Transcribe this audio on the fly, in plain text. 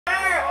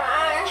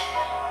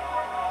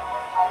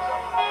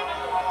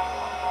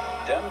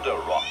Dender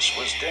rocks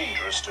was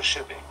dangerous to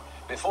shipping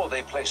before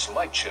they placed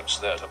lightships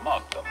there to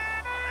mark them.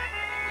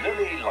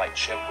 Lillie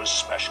Lightship was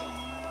special.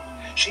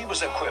 She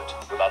was equipped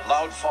with a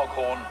loud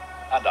foghorn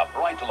and a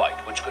bright light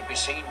which could be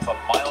seen for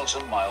miles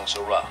and miles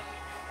around.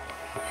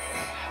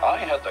 I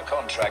had the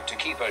contract to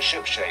keep her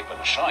shipshape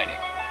and shining,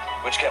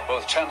 which kept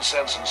both 10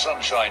 Cents and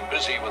Sunshine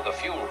busy with the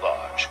fuel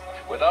barge.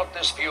 Without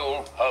this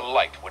fuel, her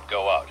light would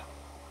go out.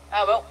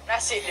 Oh, well,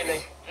 that's it,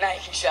 Lillie. Now you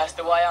can show us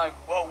the way home.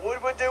 What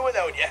would we do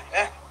without you,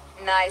 huh?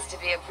 Nice to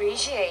be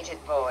appreciated,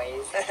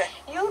 boys.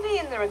 You'll be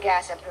in the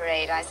regatta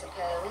parade, I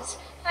suppose.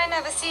 I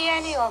never see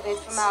any of it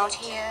from out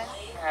here.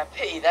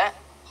 Pity that.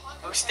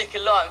 We'll stick a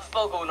light and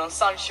foghorn on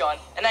Sunshine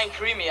and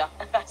anchor him here,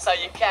 so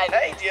you can.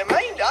 Hey, do you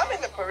mind? I'm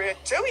in the parade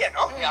too, you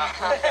know.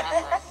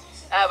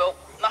 Well,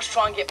 let's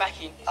try and get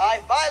back in. Aye,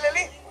 bye,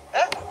 Lillie.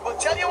 We'll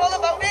tell you all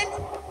about it.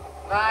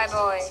 Bye,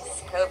 boys.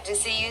 Hope to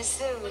see you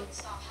soon.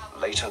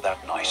 Later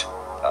that night,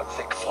 a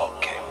thick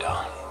fog came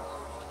down.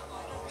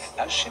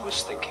 As she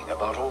was thinking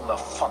about all the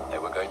fun they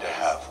were going to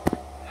have,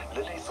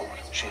 Lillie thought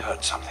she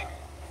heard something.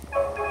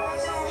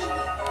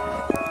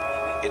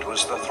 It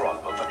was the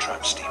throb of a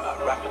tramp steamer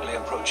rapidly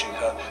approaching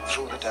her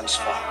through the dense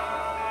fog.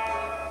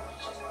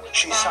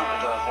 She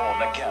sounded her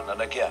horn again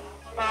and again,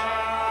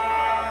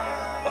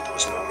 but there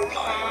was no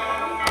reply.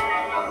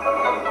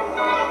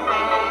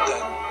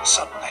 Then,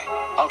 suddenly,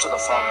 out of the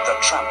fog, the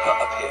tramper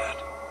appeared.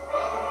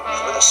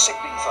 With a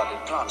sickening thud,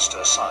 it glanced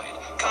her side,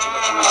 cutting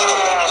a huge hole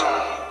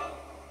in it.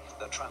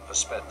 The tramper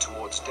sped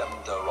towards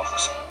Dender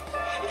rocks.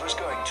 It was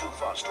going too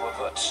fast to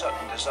avert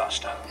certain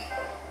disaster.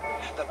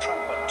 The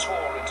tramper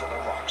tore into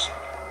the rocks,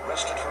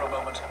 rested for a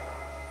moment,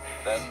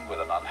 then with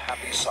an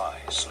unhappy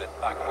sigh slid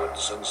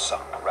backwards and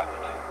sunk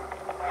rapidly.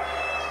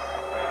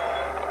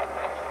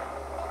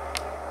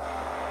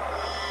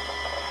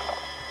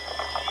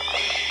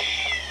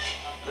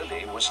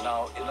 Lillie was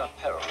now in a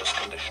perilous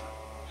condition.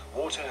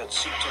 Water had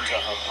seeped into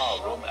her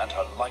power room and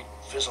her light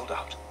fizzled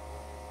out.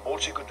 All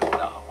she could do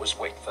now was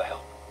wait for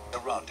help.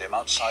 Around him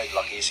outside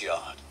Lucky's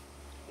yard.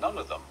 None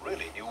of them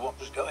really knew what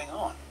was going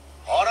on.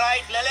 All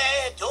right,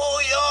 Lillie, do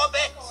your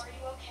bit.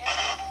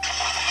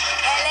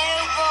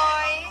 Hello,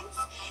 boys.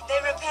 They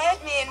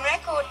repaired me in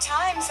record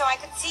time so I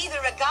could see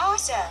the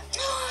regatta.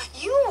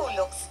 You all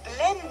look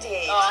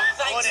splendid. Oh,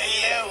 thanks. What are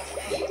you?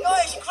 No,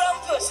 it's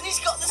Krampus, and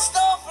he's got the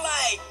star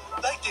flag.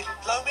 They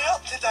didn't blow me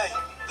up today.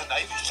 The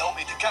Navy's told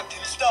me to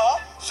Captain Star,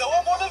 so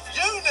I'm one of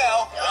you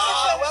now.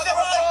 Welcome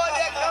aboard,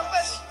 dear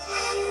Krampus.